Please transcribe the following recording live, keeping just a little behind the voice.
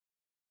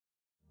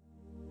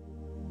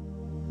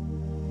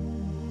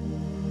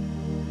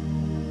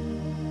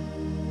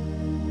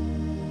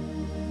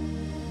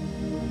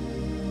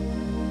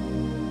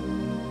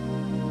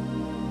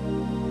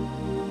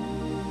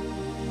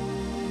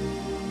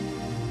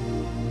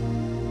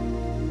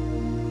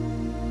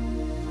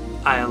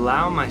I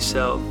allow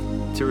myself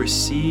to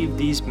receive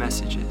these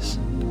messages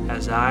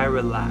as I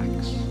relax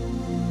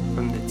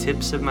from the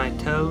tips of my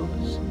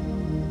toes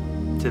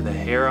to the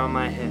hair on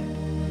my head.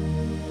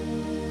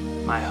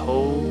 My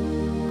whole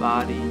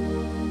body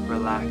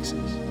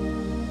relaxes.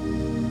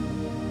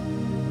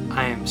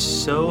 I am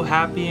so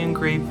happy and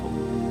grateful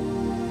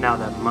now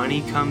that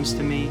money comes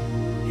to me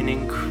in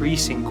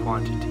increasing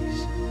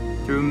quantities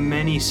through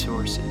many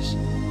sources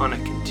on a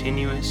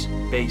continuous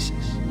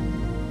basis.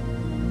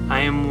 I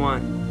am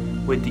one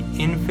with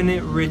the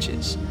infinite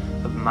riches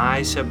of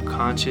my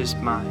subconscious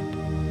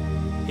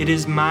mind. It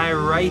is my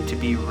right to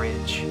be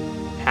rich,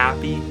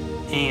 happy,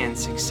 and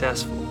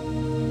successful.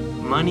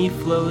 Money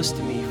flows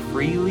to me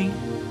freely,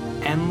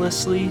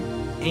 endlessly,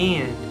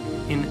 and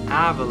in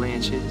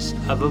avalanches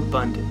of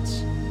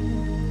abundance.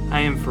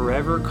 I am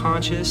forever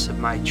conscious of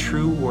my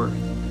true worth.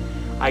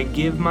 I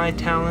give my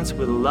talents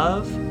with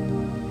love,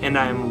 and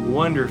I am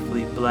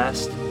wonderfully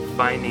blessed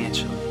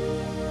financially.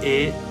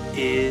 It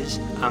is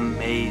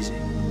amazing.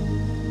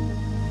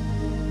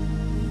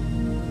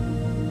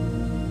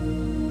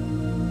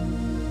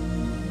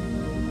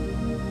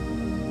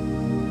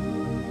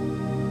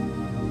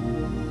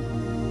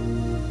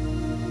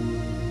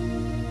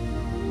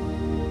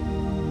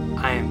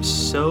 I am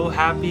so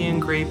happy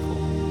and grateful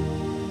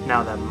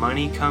now that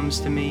money comes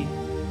to me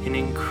in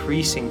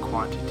increasing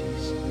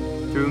quantities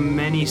through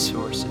many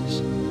sources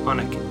on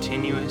a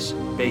continuous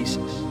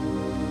basis.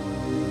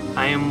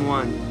 I am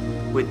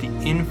one with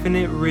the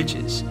infinite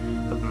riches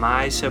of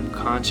my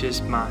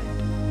subconscious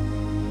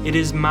mind. It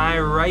is my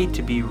right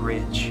to be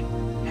rich,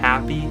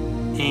 happy,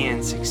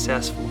 and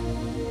successful.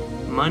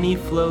 Money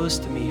flows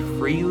to me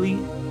freely,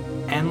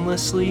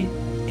 endlessly,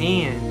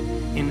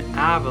 and in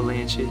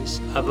avalanches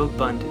of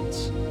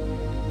abundance.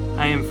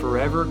 I am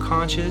forever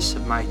conscious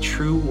of my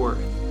true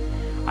worth.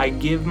 I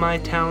give my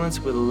talents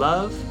with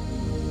love,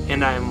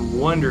 and I am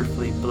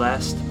wonderfully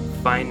blessed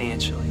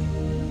financially.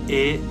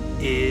 It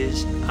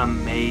is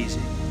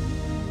amazing.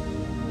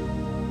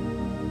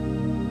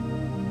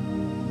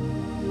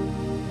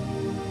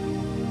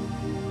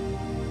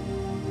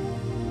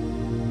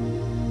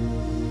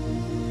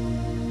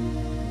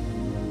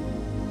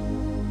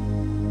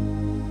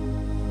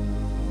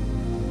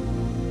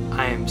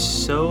 I am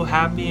so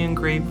happy and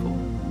grateful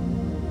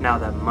now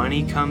that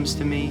money comes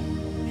to me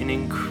in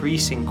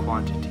increasing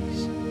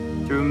quantities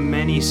through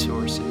many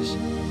sources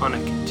on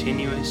a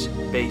continuous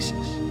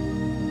basis.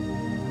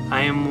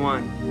 I am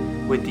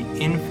one with the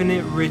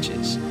infinite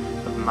riches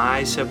of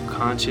my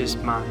subconscious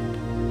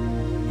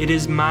mind. It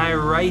is my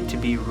right to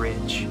be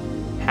rich,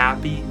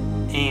 happy,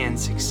 and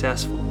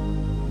successful.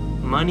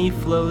 Money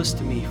flows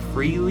to me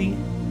freely,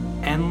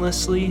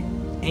 endlessly,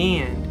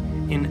 and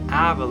in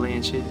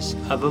avalanches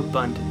of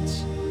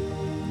abundance.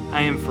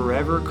 I am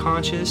forever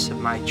conscious of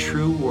my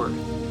true worth.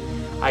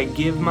 I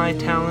give my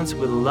talents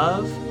with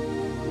love,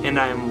 and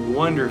I am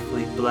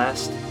wonderfully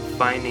blessed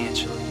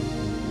financially.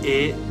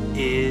 It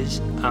is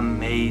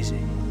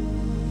amazing.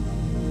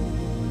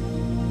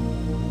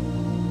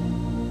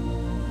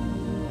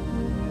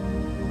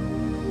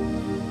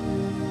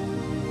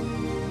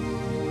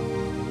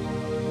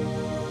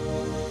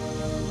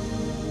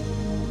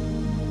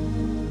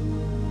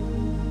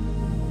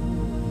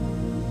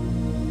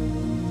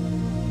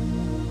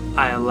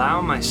 I allow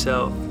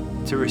myself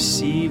to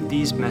receive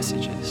these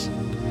messages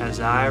as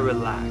I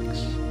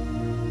relax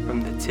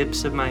from the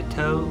tips of my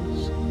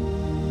toes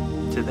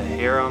to the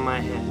hair on my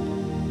head.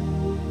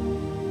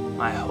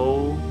 My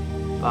whole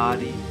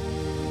body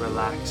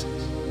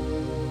relaxes.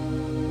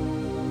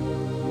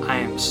 I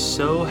am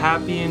so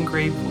happy and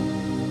grateful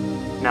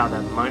now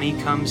that money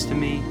comes to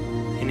me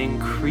in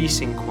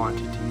increasing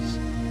quantities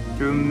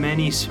through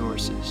many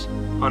sources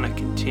on a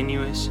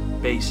continuous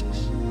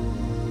basis.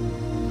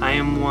 I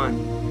am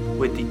one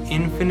with the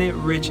infinite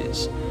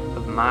riches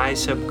of my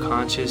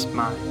subconscious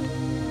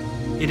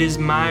mind. It is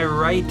my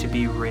right to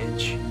be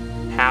rich,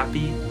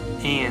 happy,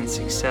 and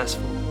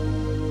successful.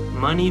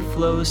 Money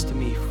flows to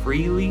me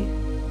freely,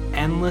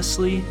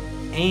 endlessly,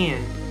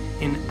 and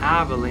in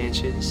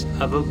avalanches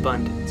of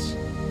abundance.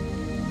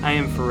 I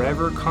am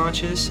forever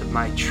conscious of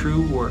my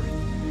true worth.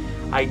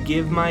 I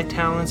give my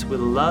talents with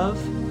love,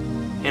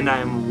 and I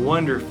am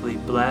wonderfully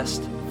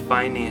blessed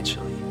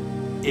financially.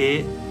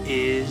 It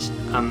is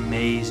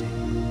amazing.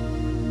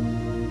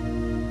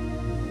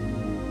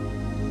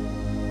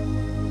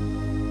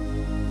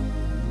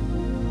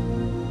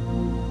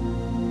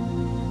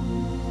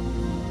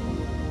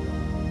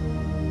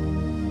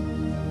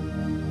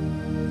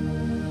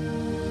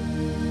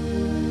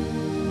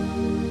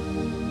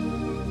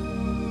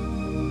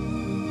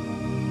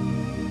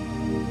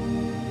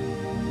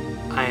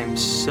 I am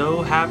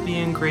so happy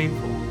and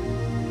grateful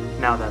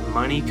now that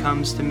money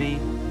comes to me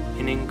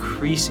in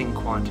increasing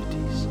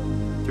quantities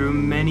through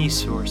many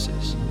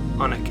sources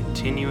on a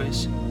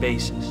continuous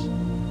basis.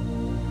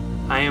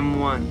 I am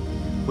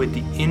one with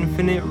the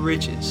infinite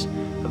riches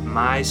of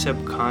my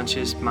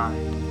subconscious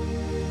mind.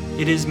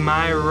 It is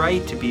my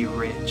right to be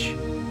rich,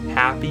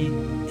 happy,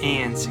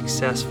 and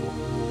successful.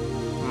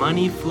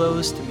 Money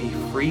flows to me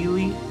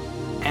freely,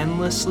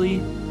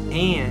 endlessly,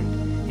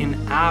 and in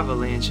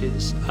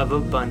avalanches of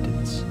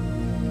abundance.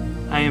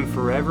 I am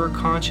forever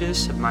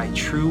conscious of my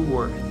true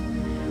worth.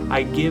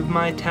 I give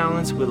my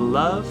talents with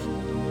love,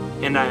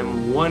 and I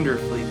am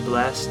wonderfully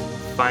blessed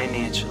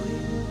financially.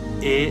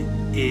 It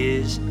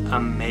is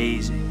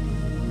amazing.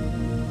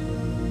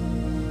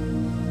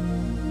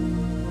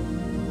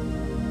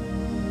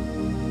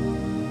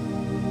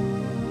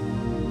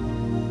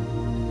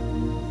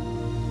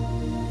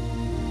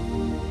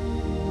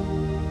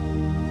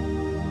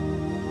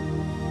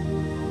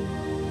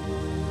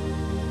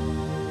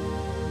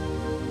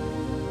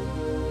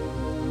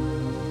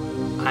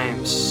 I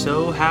am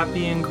so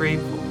happy and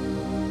grateful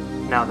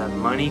now that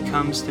money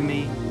comes to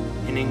me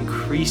in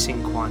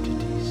increasing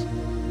quantities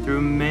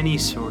through many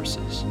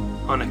sources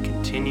on a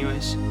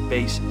continuous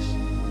basis.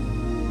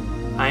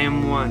 I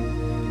am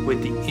one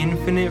with the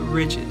infinite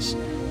riches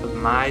of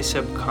my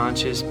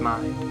subconscious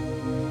mind.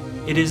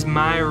 It is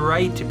my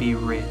right to be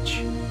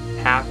rich,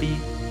 happy,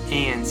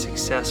 and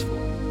successful.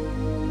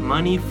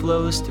 Money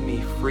flows to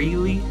me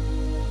freely,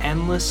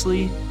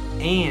 endlessly,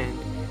 and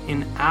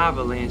in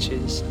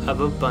avalanches of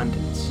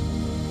abundance.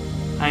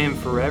 I am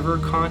forever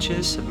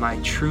conscious of my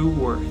true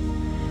worth.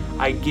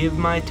 I give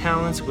my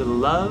talents with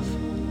love,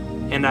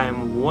 and I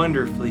am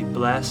wonderfully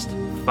blessed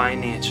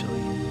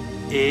financially.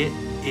 It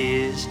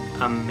is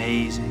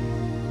amazing.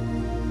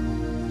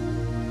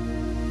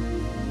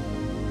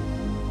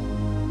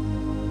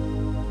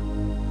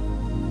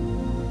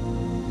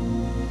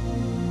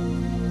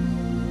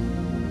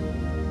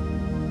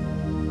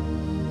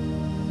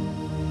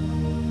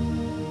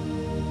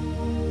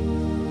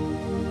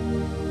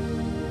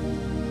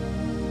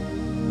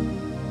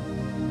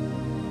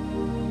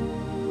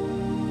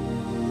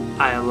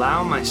 I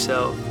allow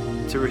myself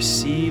to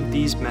receive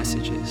these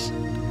messages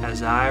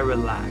as I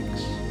relax,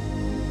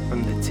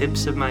 from the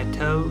tips of my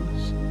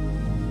toes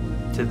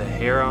to the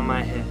hair on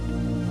my head.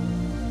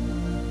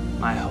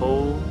 My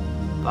whole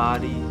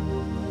body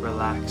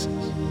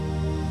relaxes.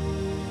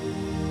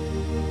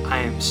 I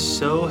am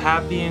so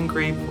happy and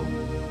grateful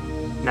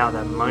now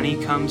that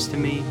money comes to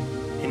me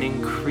in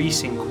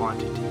increasing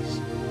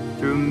quantities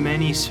through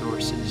many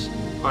sources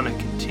on a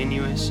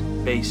continuous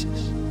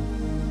basis.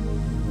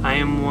 I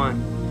am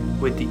one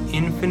with the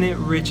infinite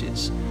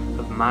riches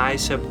of my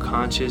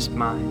subconscious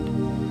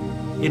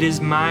mind. It is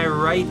my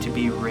right to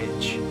be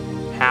rich,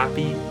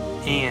 happy,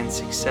 and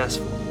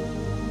successful.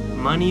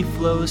 Money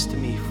flows to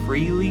me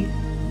freely,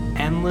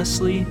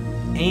 endlessly,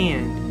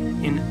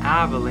 and in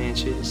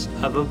avalanches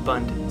of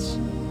abundance.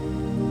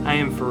 I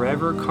am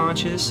forever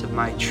conscious of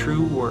my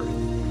true worth.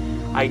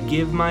 I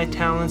give my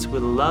talents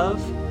with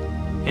love,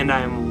 and I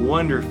am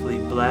wonderfully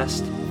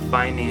blessed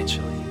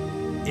financially.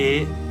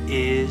 It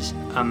is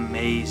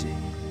amazing.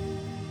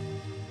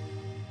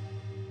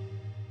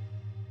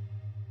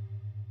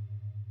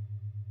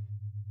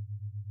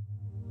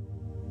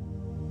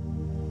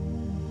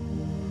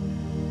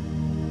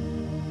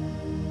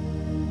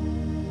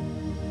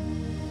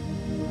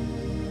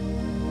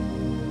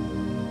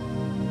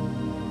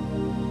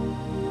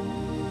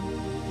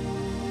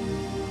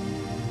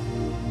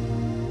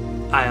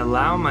 I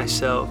allow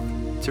myself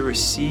to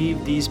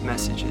receive these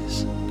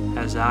messages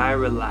as I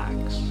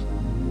relax,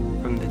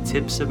 from the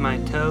tips of my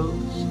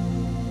toes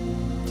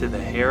to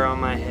the hair on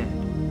my head.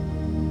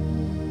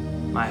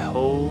 My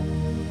whole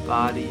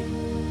body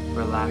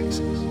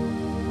relaxes.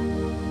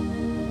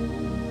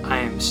 I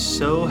am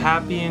so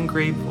happy and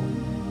grateful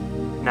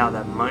now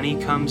that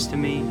money comes to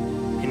me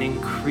in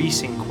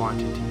increasing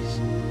quantities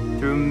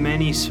through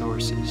many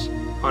sources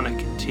on a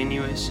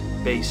continuous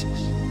basis.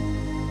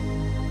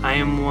 I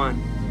am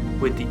one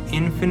with the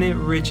infinite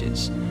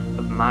riches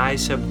of my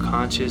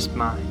subconscious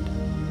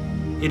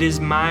mind. It is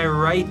my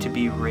right to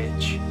be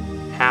rich,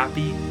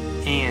 happy,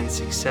 and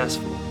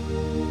successful.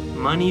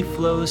 Money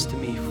flows to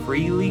me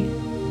freely,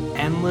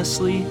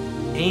 endlessly,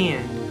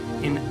 and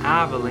in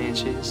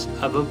avalanches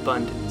of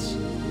abundance.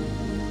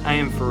 I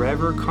am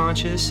forever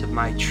conscious of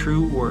my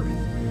true worth.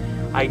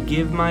 I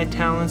give my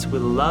talents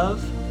with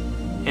love,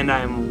 and I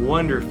am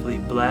wonderfully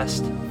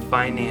blessed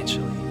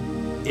financially.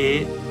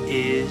 It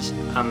is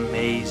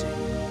amazing.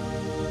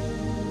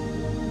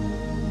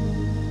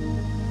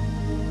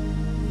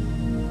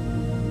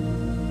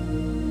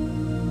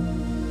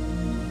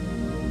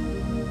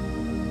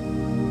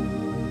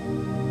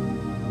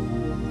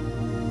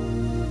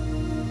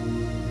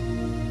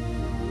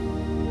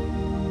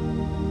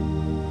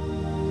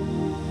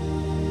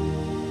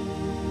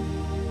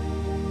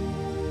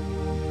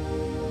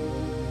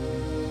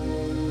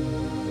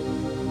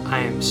 I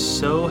am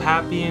so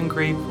happy and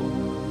grateful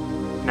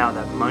now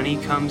that money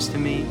comes to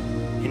me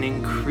in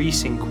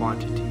increasing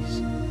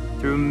quantities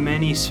through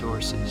many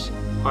sources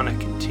on a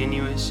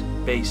continuous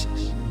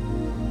basis.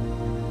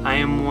 I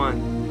am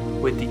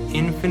one with the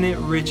infinite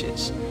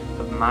riches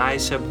of my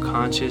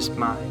subconscious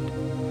mind.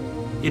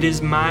 It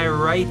is my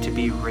right to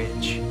be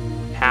rich,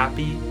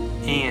 happy,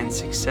 and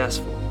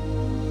successful.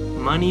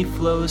 Money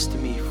flows to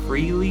me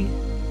freely,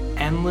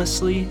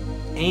 endlessly,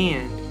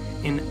 and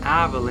in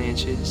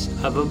avalanches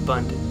of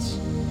abundance.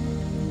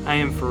 I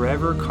am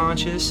forever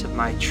conscious of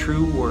my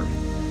true worth.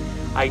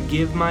 I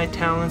give my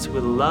talents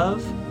with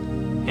love,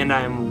 and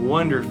I am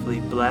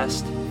wonderfully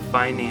blessed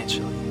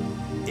financially.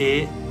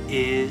 It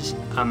is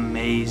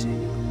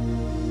amazing.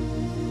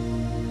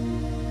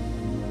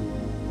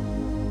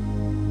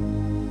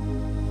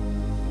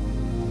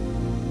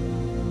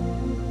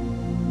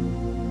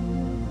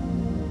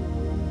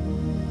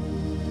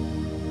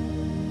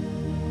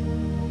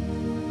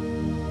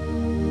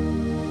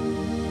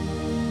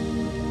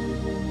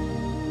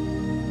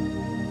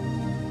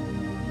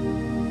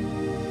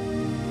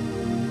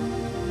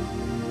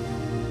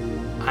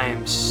 I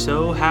am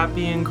so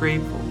happy and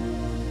grateful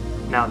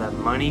now that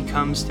money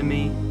comes to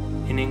me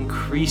in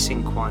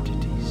increasing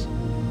quantities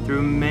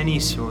through many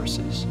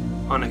sources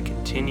on a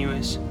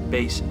continuous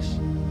basis.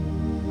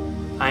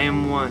 I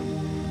am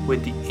one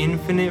with the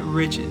infinite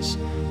riches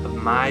of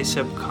my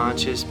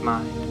subconscious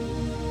mind.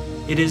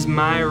 It is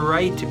my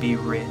right to be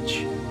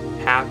rich,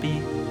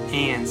 happy,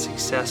 and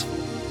successful.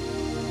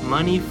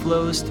 Money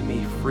flows to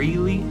me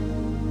freely,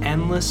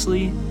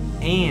 endlessly,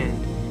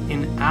 and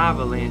in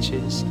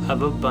avalanches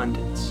of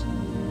abundance.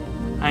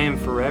 I am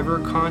forever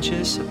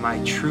conscious of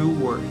my true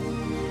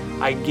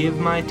worth. I give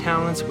my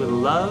talents with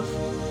love,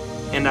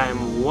 and I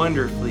am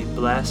wonderfully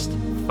blessed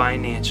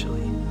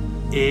financially.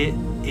 It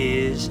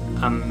is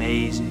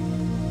amazing.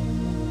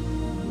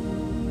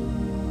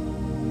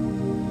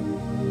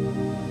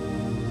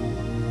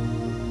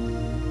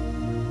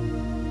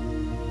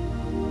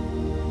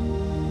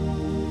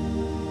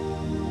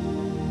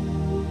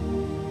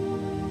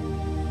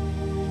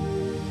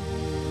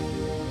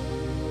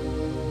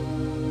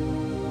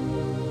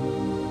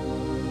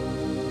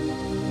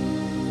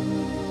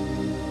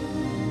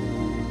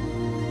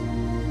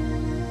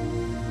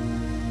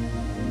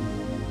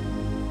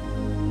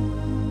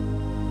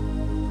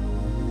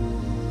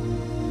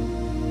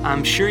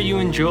 I'm sure you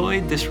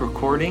enjoyed this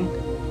recording.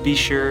 Be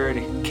sure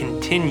to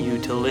continue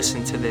to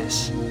listen to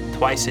this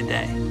twice a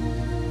day.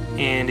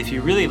 And if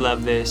you really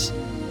love this,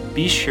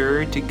 be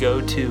sure to go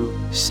to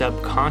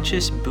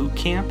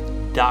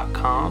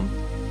subconsciousbootcamp.com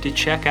to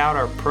check out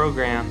our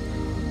program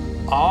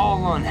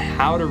all on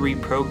how to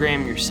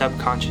reprogram your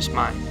subconscious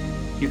mind.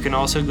 You can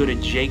also go to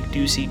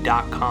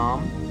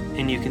jakeducey.com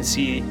and you can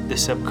see the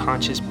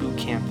Subconscious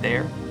Bootcamp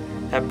there.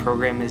 That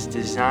program is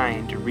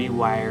designed to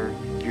rewire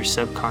your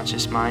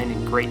subconscious mind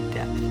in great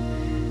depth.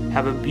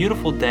 Have a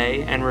beautiful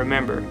day, and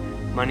remember,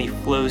 money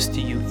flows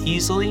to you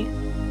easily,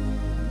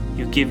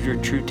 you give your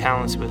true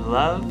talents with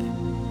love,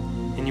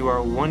 and you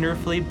are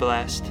wonderfully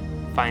blessed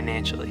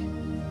financially.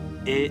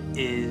 It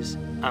is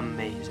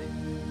amazing.